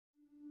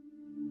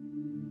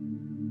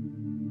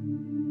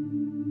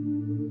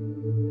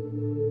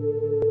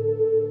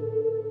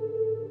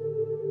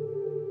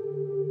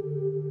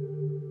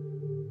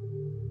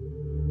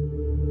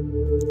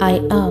I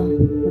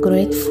am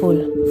grateful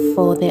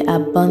for the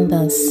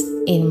abundance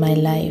in my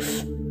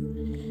life.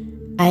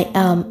 I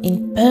am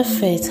in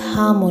perfect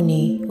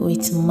harmony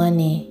with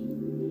money.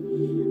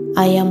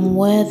 I am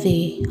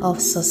worthy of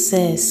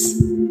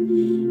success.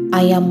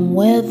 I am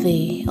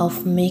worthy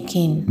of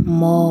making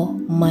more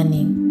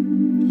money.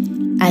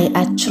 I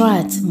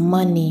attract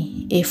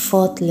money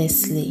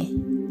effortlessly.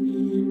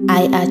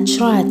 I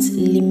attract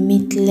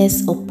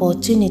limitless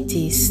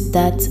opportunities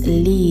that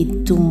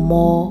lead to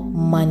more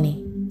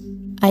money.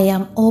 I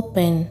am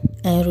open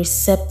and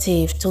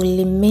receptive to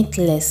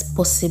limitless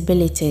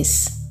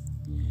possibilities.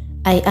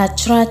 I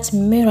attract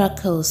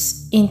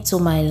miracles into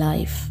my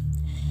life.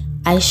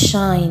 I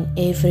shine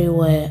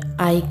everywhere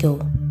I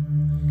go.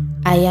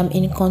 I am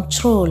in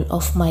control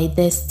of my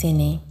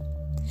destiny.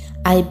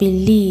 I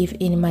believe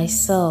in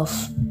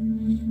myself.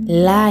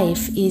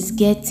 Life is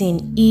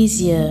getting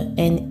easier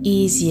and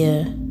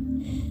easier.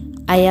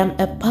 I am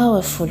a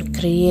powerful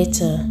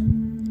creator.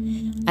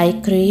 I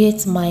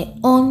create my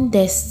own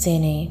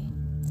destiny.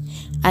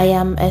 I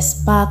am a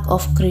spark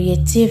of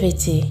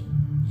creativity.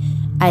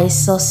 I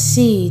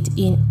succeed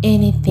in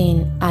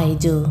anything I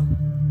do.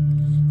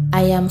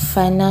 I am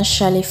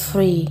financially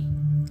free.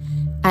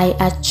 I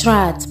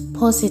attract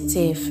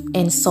positive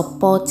and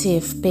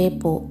supportive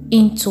people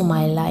into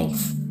my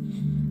life.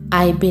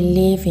 I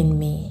believe in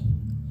me.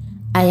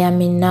 I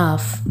am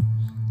enough.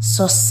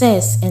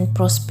 Success and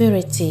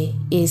prosperity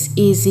is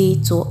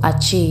easy to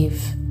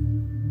achieve.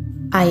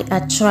 I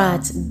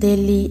attract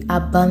daily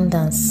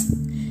abundance.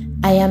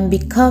 I am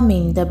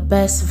becoming the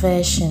best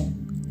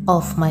version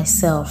of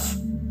myself.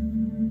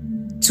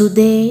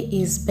 Today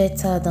is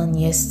better than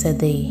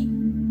yesterday.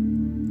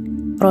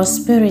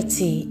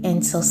 Prosperity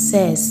and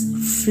success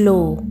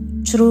flow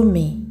through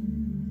me.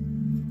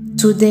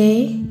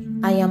 Today,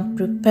 I am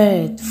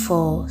prepared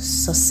for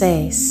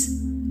success.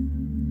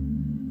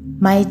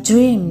 My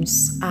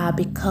dreams are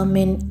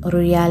becoming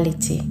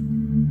reality.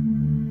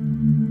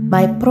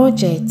 My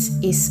project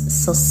is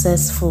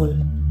successful.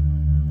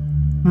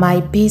 My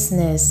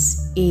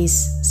business is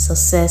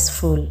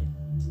successful.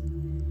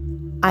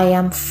 I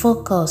am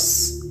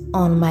focused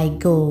on my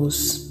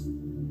goals.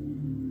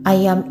 I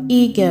am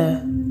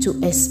eager to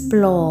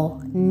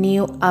explore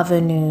new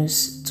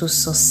avenues to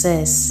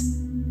success.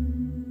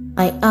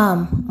 I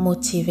am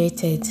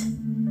motivated.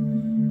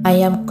 I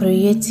am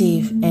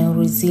creative and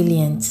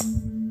resilient.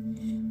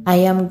 I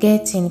am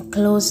getting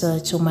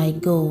closer to my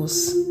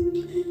goals.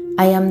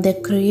 I am the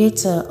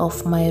creator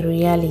of my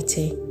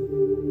reality.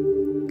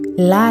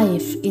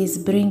 Life is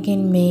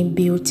bringing me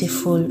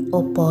beautiful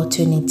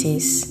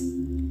opportunities.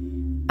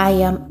 I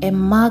am a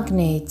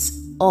magnet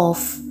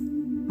of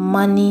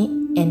money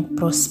and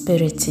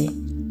prosperity.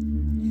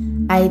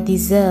 I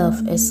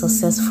deserve a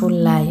successful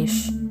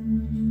life.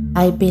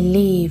 I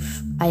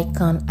believe I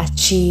can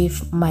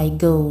achieve my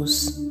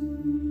goals.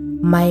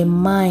 My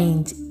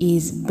mind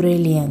is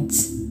brilliant.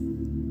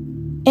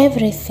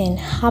 Everything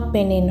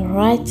happening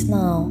right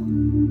now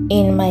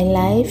in my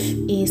life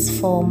is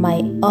for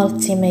my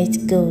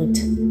ultimate good.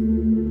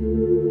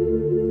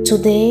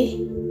 Today,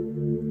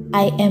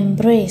 I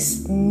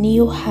embrace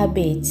new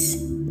habits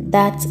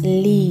that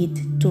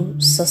lead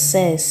to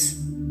success.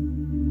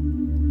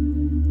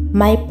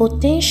 My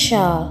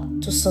potential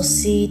to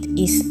succeed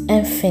is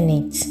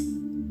infinite.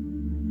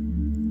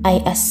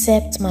 I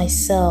accept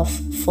myself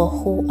for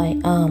who I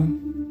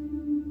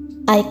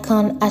am. I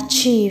can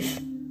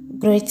achieve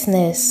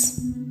greatness.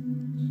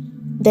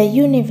 The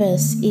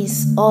universe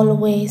is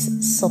always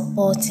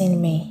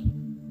supporting me.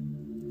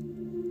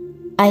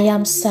 I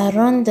am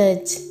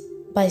surrounded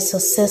by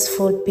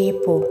successful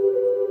people.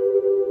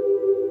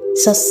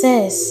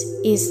 Success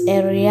is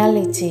a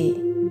reality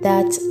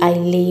that I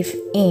live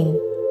in.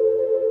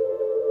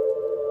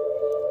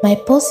 My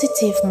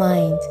positive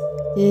mind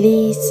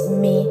leads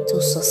me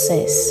to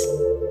success.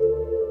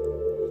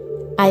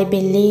 I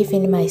believe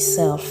in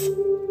myself.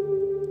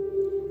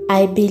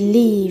 I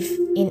believe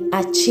in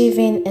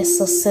achieving a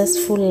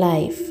successful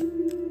life.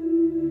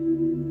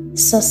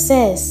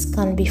 Success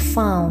can be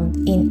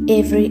found in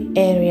every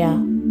area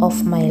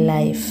of my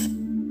life.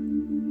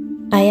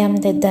 I am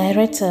the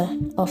director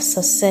of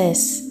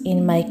success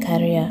in my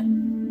career.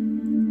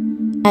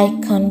 I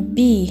can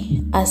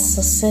be as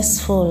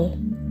successful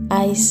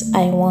as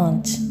I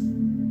want.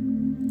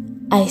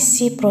 I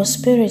see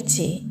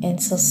prosperity and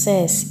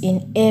success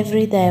in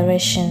every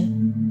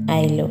direction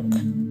I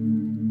look.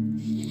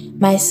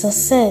 My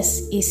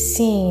success is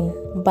seen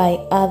by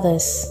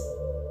others.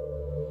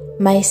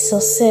 My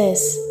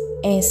success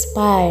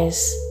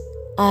inspires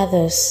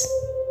others.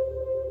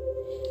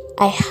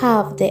 I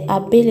have the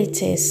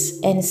abilities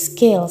and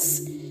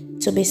skills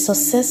to be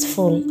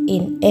successful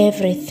in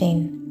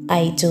everything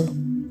I do.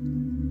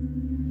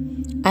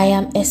 I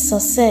am a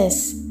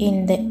success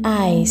in the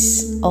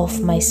eyes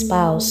of my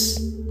spouse.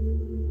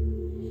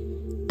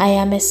 I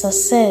am a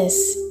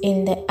success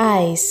in the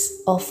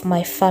eyes of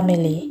my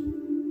family.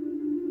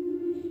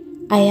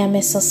 I am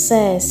a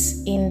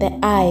success in the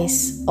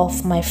eyes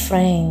of my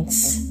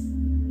friends.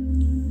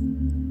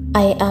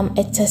 I am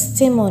a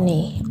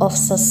testimony of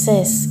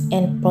success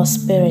and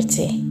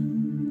prosperity.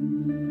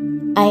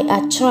 I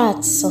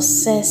attract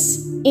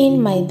success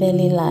in my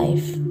daily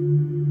life.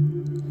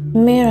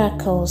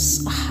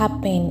 Miracles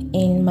happen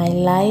in my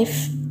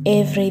life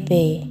every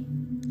day.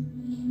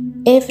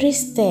 Every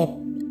step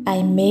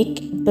I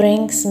make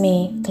brings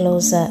me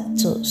closer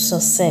to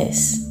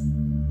success.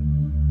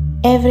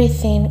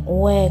 Everything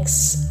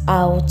works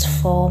out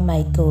for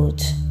my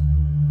good.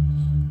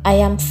 I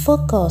am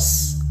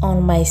focused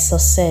on my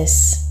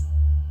success.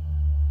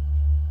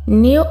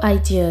 New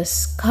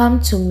ideas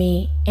come to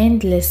me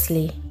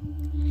endlessly.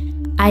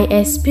 I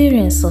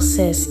experience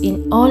success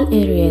in all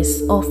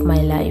areas of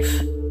my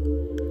life.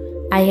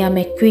 I am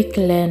a quick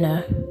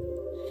learner.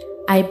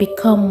 I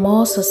become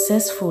more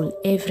successful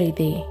every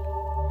day.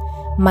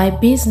 My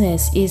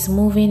business is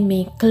moving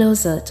me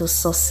closer to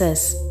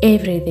success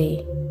every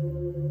day.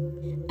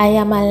 I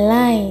am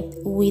aligned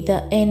with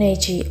the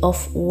energy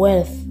of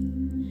wealth.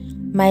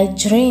 My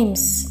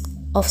dreams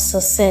of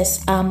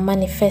success are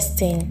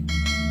manifesting.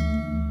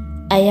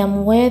 I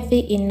am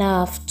worthy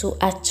enough to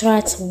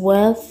attract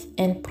wealth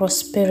and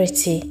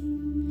prosperity.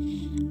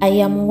 I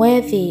am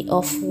worthy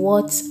of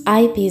what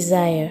I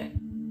desire.